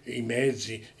 Perché i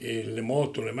mezzi, le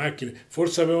moto, le macchine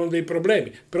forse avevano dei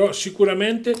problemi, però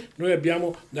sicuramente noi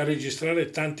abbiamo da registrare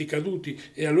tanti caduti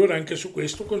e allora anche su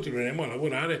questo continueremo a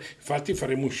lavorare. Infatti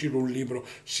faremo uscire un libro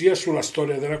sia sulla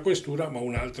storia della questura, ma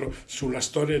un altro sulla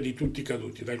storia di tutti i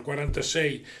caduti. Dal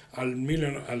 46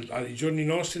 ai giorni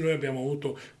nostri noi abbiamo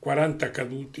avuto 40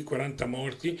 caduti, 40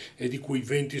 morti, e di cui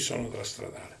 20 sono della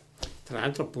stradale. Tra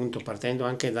l'altro, appunto, partendo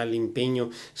anche dall'impegno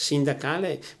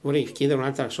sindacale, vorrei chiedere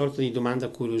un'altra sorta di domanda a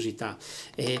curiosità.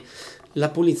 La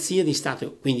Polizia di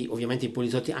Stato, quindi ovviamente i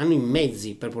poliziotti, hanno i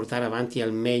mezzi per portare avanti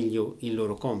al meglio il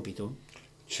loro compito?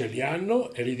 Ce li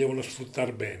hanno e li devono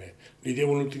sfruttare bene, li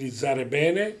devono utilizzare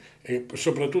bene e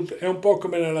soprattutto è un po'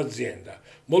 come nell'azienda.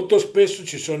 Molto spesso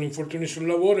ci sono infortuni sul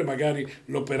lavoro e magari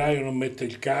l'operaio non mette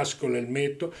il casco,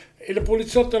 l'elmetto e il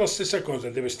poliziotto è la stessa cosa,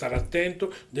 deve stare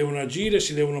attento, devono agire,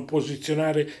 si devono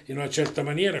posizionare in una certa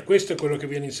maniera, questo è quello che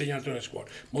viene insegnato nelle scuole.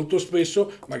 Molto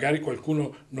spesso magari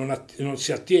qualcuno non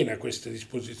si attiene a queste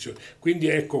disposizioni, quindi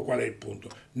ecco qual è il punto.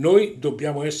 Noi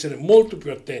dobbiamo essere molto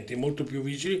più attenti, molto più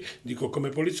vigili, dico come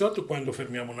poliziotto, quando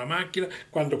fermiamo una macchina,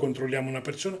 quando controlliamo una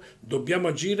persona, dobbiamo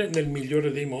agire nel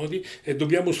migliore dei modi e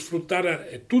dobbiamo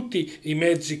sfruttare tutti i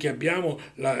mezzi che abbiamo,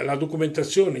 la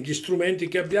documentazione, gli strumenti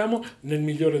che abbiamo nel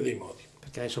migliore dei modi.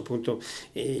 Perché adesso appunto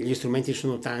gli strumenti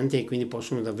sono tanti e quindi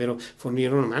possono davvero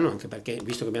fornire una mano, anche perché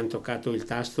visto che abbiamo toccato il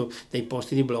tasto dei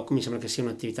posti di blocco mi sembra che sia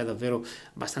un'attività davvero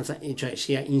abbastanza, cioè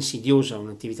sia insidiosa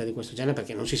un'attività di questo genere,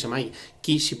 perché non si sa mai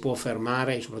chi si può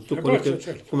fermare e soprattutto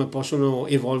Certo. come possono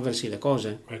evolversi le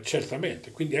cose.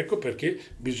 Certamente, quindi ecco perché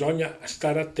bisogna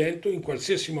stare attento in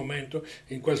qualsiasi momento,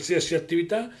 in qualsiasi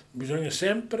attività, bisogna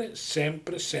sempre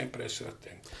essere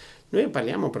attenti. Noi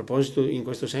parliamo a proposito in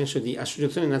questo senso di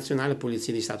Associazione Nazionale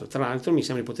Polizia di Stato, tra l'altro mi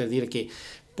sembra di poter dire che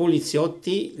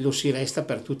poliziotti lo si resta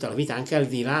per tutta la vita, anche al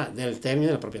di là del termine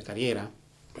della propria carriera.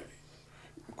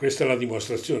 Questa è la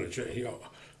dimostrazione, cioè io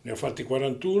ne ho fatti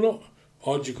 41,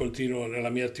 oggi continuo nella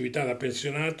mia attività da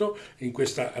pensionato, in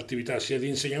questa attività sia di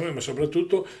insegnamento ma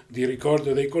soprattutto di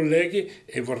ricordo dei colleghi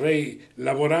e vorrei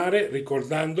lavorare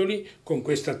ricordandoli con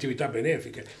queste attività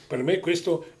benefiche. Per me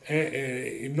questo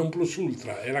è il non plus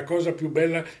ultra, è la cosa più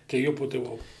bella che io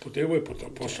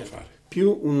posso fare.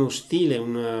 Più uno stile,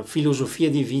 una filosofia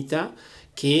di vita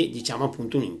che diciamo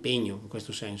appunto un impegno in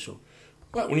questo senso.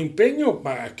 Ma un impegno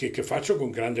che faccio con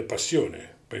grande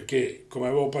passione, perché come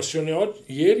avevo passione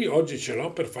ieri, oggi ce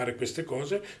l'ho per fare queste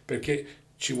cose, perché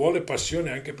ci vuole passione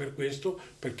anche per questo,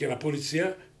 perché la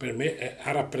polizia per me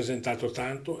ha rappresentato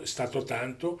tanto, è stato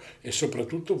tanto e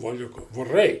soprattutto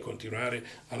vorrei continuare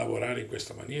a lavorare in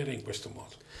questa maniera, in questo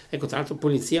modo. Ecco, tra l'altro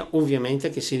polizia ovviamente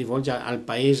che si rivolge al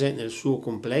paese nel suo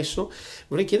complesso.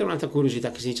 Vorrei chiedere un'altra curiosità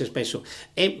che si dice spesso,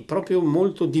 è proprio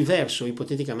molto diverso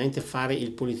ipoteticamente fare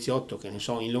il poliziotto, che ne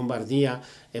so, in Lombardia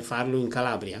e farlo in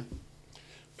Calabria?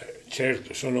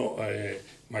 Certo, sono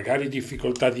magari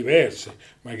difficoltà diverse,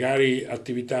 magari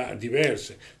attività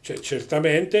diverse. Cioè,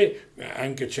 certamente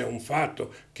anche c'è un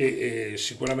fatto che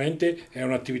sicuramente è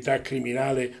un'attività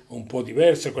criminale un po'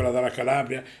 diversa, quella della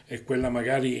Calabria e quella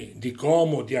magari di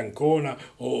Como, di Ancona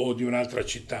o di un'altra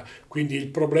città. Quindi il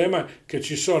problema è che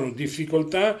ci sono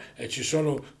difficoltà e ci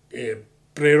sono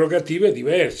prerogative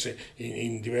diverse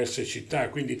in diverse città,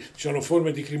 quindi ci sono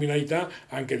forme di criminalità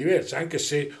anche diverse, anche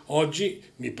se oggi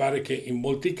mi pare che in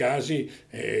molti casi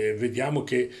vediamo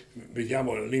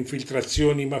le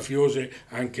infiltrazioni mafiose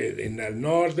anche nel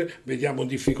nord, vediamo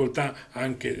difficoltà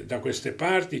anche da queste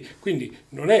parti, quindi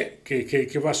non è che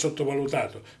va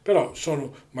sottovalutato, però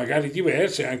sono magari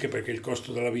diverse anche perché il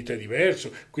costo della vita è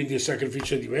diverso, quindi il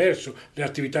sacrificio è diverso, le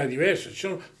attività è diverso, ci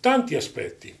sono tanti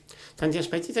aspetti. Tanti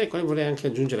aspetti tra i quali vorrei anche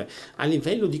aggiungere, a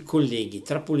livello di colleghi,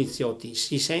 tra poliziotti,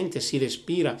 si sente, si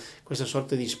respira questa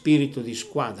sorta di spirito di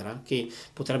squadra che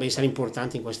potrebbe essere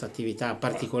importante in questa attività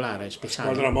particolare, speciale.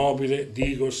 Squadra mobile,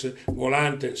 Digos,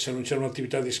 volante, se non c'è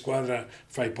un'attività di squadra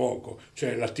fai poco,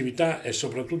 cioè l'attività è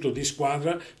soprattutto di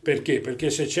squadra perché? Perché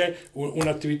se c'è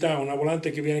un'attività, una volante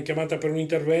che viene chiamata per un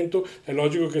intervento è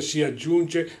logico che si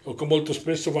aggiunge o che molto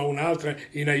spesso va un'altra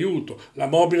in aiuto, la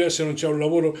mobile se non c'è un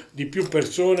lavoro di più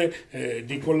persone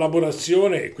di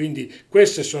collaborazione e quindi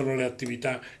queste sono le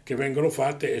attività che vengono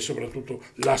fatte e soprattutto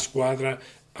la squadra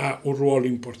ha un ruolo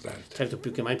importante. Certo,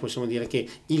 più che mai possiamo dire che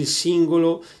il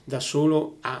singolo da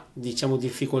solo ha diciamo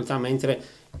difficoltà, mentre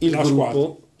il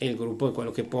gruppo è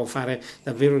quello che può fare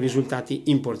davvero risultati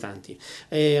importanti.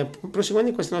 Proseguendo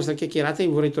in questa nostra chiacchierata, io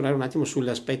vorrei tornare un attimo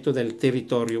sull'aspetto del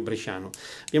territorio bresciano.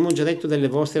 Abbiamo già detto delle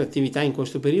vostre attività in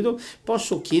questo periodo,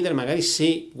 posso chiedere magari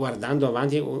se guardando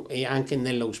avanti e anche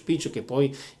nell'auspicio che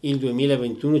poi il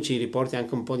 2021 ci riporti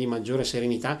anche un po' di maggiore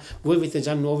serenità, voi avete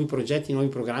già nuovi progetti, nuovi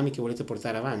programmi che volete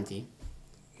portare avanti?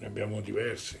 Ne abbiamo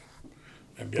diversi.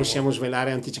 Possiamo svelare,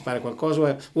 anticipare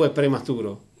qualcosa o è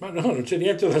prematuro? Ma no, non c'è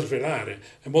niente da svelare,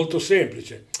 è molto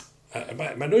semplice.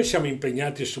 Ma noi siamo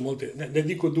impegnati su molte, ne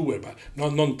dico due, ma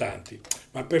non tanti,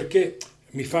 ma perché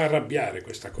mi fa arrabbiare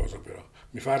questa cosa però.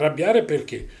 Mi fa arrabbiare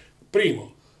perché,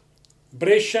 primo,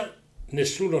 Brescia,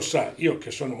 nessuno sa, io che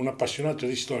sono un appassionato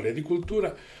di storia e di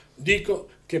cultura, dico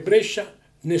che Brescia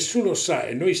nessuno sa,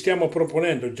 e noi stiamo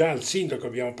proponendo, già al sindaco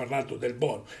abbiamo parlato del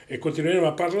bono e continueremo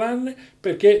a parlarne,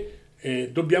 perché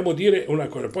dobbiamo dire una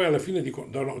cosa. Poi alla fine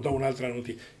do un'altra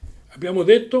notizia. Abbiamo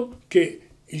detto che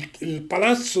il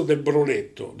palazzo del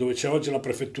Broletto, dove c'è oggi la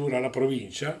prefettura, la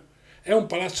provincia, è un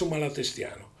palazzo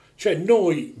malatestiano. Cioè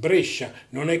noi, Brescia,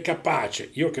 non è capace,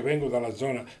 io che vengo dalla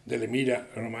zona dell'Emilia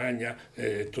Romagna,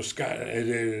 Toscana,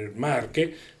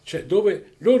 Marche, cioè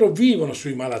dove loro vivono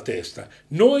sui malatesta.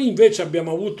 Noi invece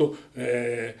abbiamo avuto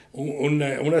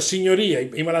una signoria,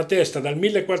 i malatesta dal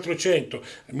 1400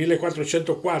 al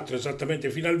 1404 esattamente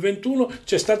fino al 21,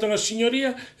 c'è stata una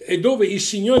signoria e dove i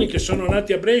signori che sono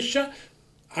nati a Brescia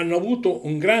hanno avuto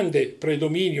un grande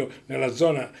predominio nella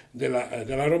zona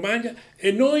della Romagna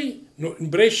e noi in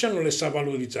Brescia non le sa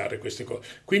valorizzare queste cose.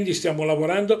 Quindi stiamo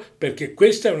lavorando perché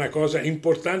questa è una cosa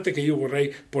importante che io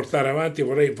vorrei portare avanti e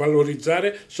vorrei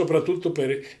valorizzare soprattutto per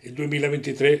il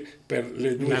 2023 per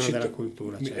le due città della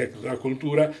cultura, certo. La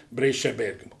cultura Brescia e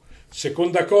Bergamo.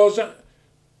 Seconda cosa,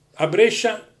 a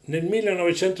Brescia nel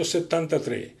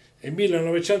 1973 e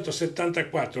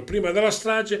 1974, prima della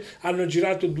strage, hanno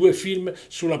girato 2 film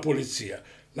sulla polizia.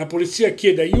 La polizia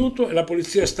chiede aiuto e la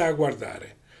polizia sta a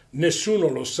guardare. Nessuno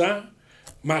lo sa,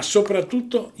 ma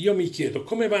soprattutto io mi chiedo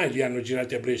come mai li hanno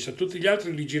girati a Brescia? Tutti gli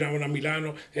altri li giravano a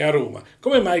Milano e a Roma.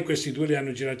 Come mai questi 2 li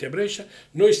hanno girati a Brescia?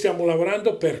 Noi stiamo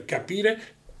lavorando per capire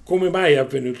come mai è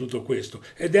avvenuto tutto questo.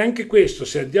 Ed è anche questo,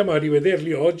 se andiamo a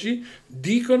rivederli oggi,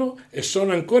 dicono e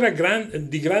sono ancora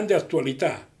di grande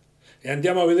attualità. E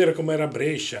andiamo a vedere com'era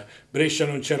Brescia. Brescia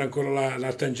non c'era ancora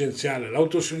la tangenziale,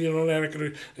 l'autosolino non era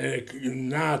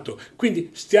nato. Quindi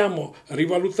stiamo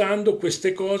rivalutando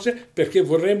queste cose perché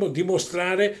vorremmo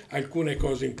dimostrare alcune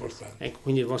cose importanti. Ecco,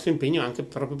 quindi il vostro impegno è anche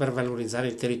proprio per valorizzare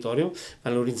il territorio,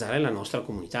 valorizzare la nostra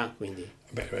comunità. Quindi.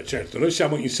 Beh, certo, noi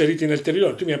siamo inseriti nel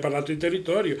territorio. Tu mi hai parlato di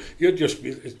territorio, io ti ho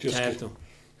Certo. scritto.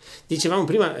 Dicevamo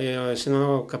prima, se non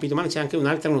ho capito male, c'è anche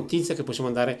un'altra notizia che possiamo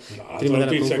dare prima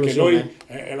della conclusione. Che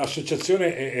noi,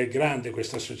 l'associazione è grande,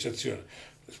 questa associazione.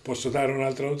 Posso dare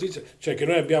un'altra notizia? Cioè che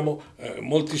noi abbiamo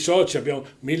molti soci, abbiamo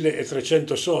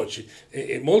 1300 soci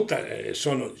e molta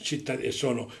sono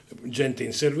gente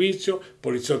in servizio,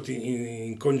 poliziotti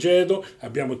in congedo,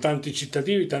 abbiamo tanti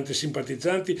cittadini, tanti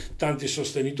simpatizzanti, tanti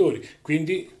sostenitori.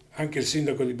 Quindi anche il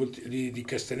sindaco di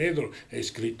Castenedolo è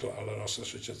iscritto alla nostra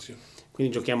associazione.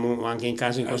 Quindi giochiamo anche in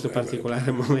casa in questo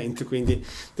particolare momento, quindi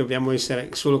dobbiamo essere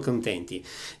solo contenti.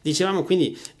 Dicevamo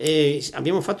quindi,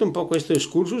 abbiamo fatto un po' questo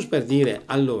excursus per dire,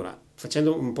 allora,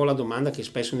 facendo un po' la domanda che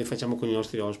spesso ne facciamo con i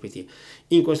nostri ospiti,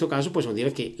 in questo caso possiamo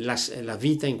dire che la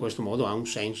vita in questo modo ha un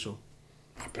senso.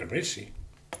 Ma per me sì.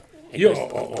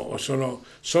 Io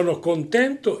sono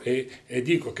contento e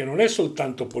dico che non è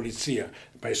soltanto polizia,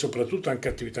 ma è soprattutto anche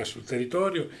attività sul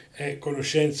territorio, è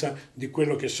conoscenza di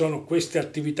quello che sono queste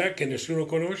attività che nessuno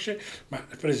conosce, ma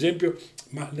per esempio,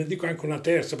 ma ne dico anche una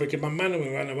terza, perché man mano mi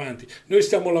vanno avanti. Noi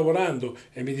stiamo lavorando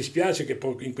e mi dispiace che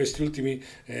in questi ultimi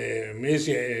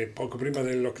mesi, poco prima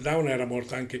del lockdown, era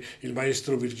morto anche il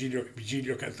maestro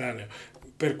Virgilio Cattaneo.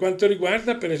 Per quanto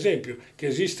riguarda, per esempio, che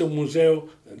esiste un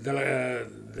museo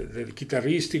del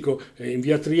chitarristico in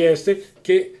via Trieste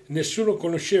che nessuno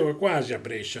conosceva quasi a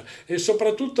Brescia e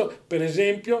soprattutto, per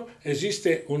esempio,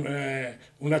 esiste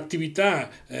un'attività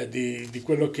di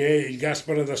quello che è il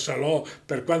Gasparo da Salò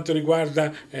per quanto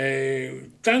riguarda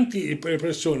tante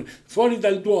persone. Fuori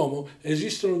dal Duomo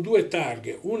esistono 2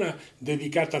 targhe, una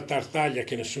dedicata a Tartaglia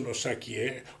che nessuno sa chi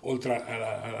è, oltre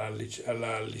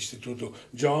all'Istituto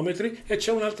Geometri, e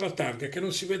c'è un'altra targa che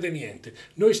non si vede niente.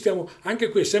 Noi stiamo, anche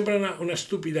questo sembra una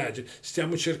stupidaggine,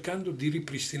 stiamo cercando di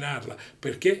ripristinarla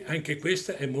perché anche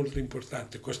questa è molto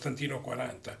importante, Costantino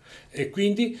 40, e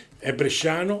quindi è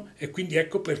bresciano e quindi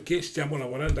ecco perché stiamo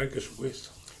lavorando anche su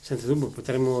questo. Senza dubbio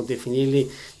potremmo definirli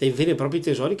dei veri e propri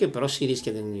tesori che però si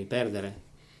rischia di non perdere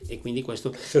e quindi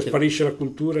questo... Se sparisce la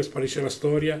cultura, sparisce la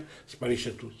storia,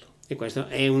 sparisce tutto. E questo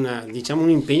è diciamo un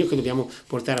impegno che dobbiamo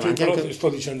portare avanti. Però sto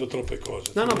dicendo troppe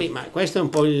cose. No, ma questo è un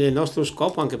po' il nostro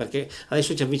scopo, anche perché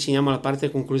adesso ci avviciniamo alla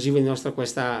parte conclusiva di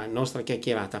questa nostra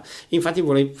chiacchierata. Infatti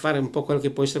vorrei fare un po' quello che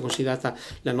può essere considerata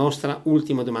la nostra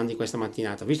ultima domanda di questa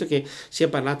mattinata, visto che si è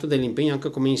parlato dell'impegno anche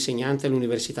come insegnante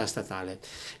all'università statale.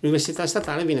 L'università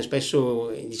statale viene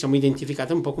spesso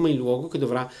identificata un po' come il luogo che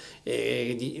dovrà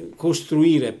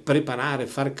costruire, preparare,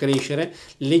 far crescere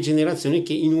le generazioni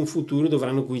che in un futuro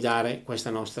dovranno guidare questa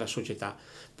nostra società.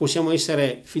 Possiamo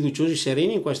essere fiduciosi,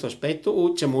 sereni in questo aspetto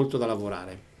o c'è molto da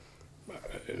lavorare?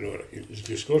 Allora, il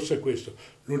discorso è questo: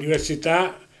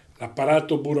 l'università,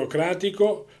 l'apparato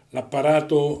burocratico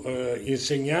L'apparato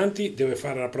insegnanti deve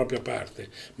fare la propria parte,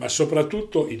 ma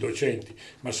soprattutto i docenti,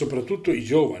 ma soprattutto i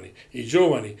giovani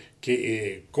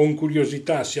che con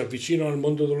curiosità si avvicinano al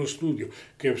mondo dello studio,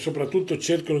 che soprattutto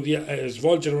cercano di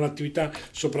svolgere un'attività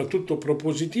soprattutto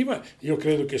propositiva.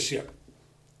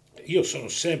 Io sono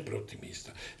sempre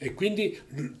ottimista e quindi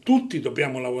tutti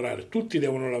dobbiamo lavorare, tutti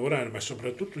devono lavorare, ma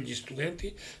soprattutto gli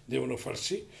studenti devono far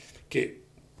sì che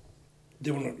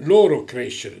devono loro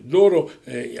crescere, loro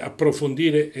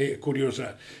approfondire e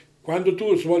curiosare. Quando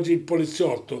tu svolgi il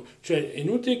poliziotto, cioè è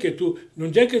inutile che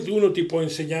non è che uno ti può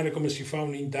insegnare come si fa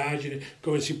un'indagine,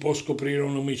 come si può scoprire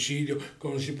un omicidio,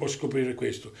 come si può scoprire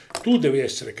questo. Tu devi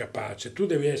essere capace, tu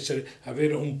devi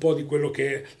avere un po' di quello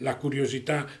che è la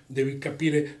curiosità, devi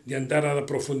capire di andare ad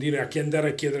approfondire, a chi andare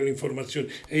a chiedere le informazioni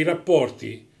e i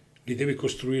rapporti li devi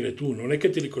costruire tu, non è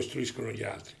che te li costruiscono gli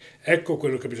altri. Ecco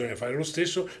quello che bisogna fare. Lo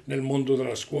stesso nel mondo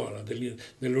della scuola,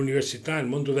 dell'università, nel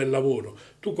mondo del lavoro.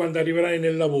 Tu quando arriverai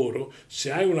nel lavoro, se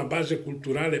hai una base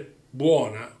culturale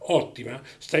buona, ottima,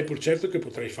 stai pur certo che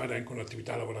potrai fare anche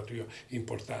un'attività lavorativa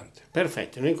importante.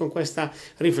 Perfetto, noi con questa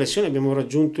riflessione abbiamo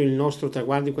raggiunto il nostro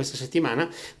traguardo di questa settimana.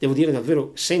 Devo dire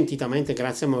davvero sentitamente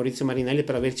grazie a Maurizio Marinelli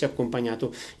per averci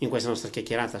accompagnato in questa nostra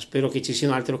chiacchierata. Spero che ci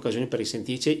siano altre occasioni per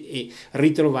risentirci e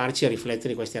ritrovarci a riflettere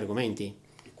di questi argomenti.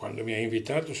 Quando mi hai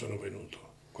invitato sono venuto.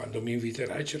 Quando mi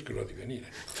inviterai cercherò di venire.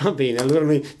 Va bene, allora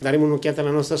noi daremo un'occhiata alla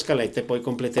nostra scaletta e poi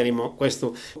completeremo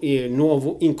questo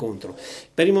nuovo incontro.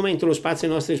 Per il momento lo spazio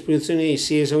a nostra disposizione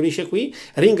si esaurisce qui.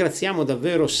 Ringraziamo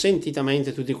davvero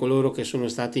sentitamente tutti coloro che sono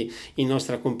stati in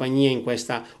nostra compagnia in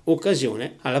questa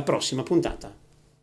occasione. Alla prossima puntata.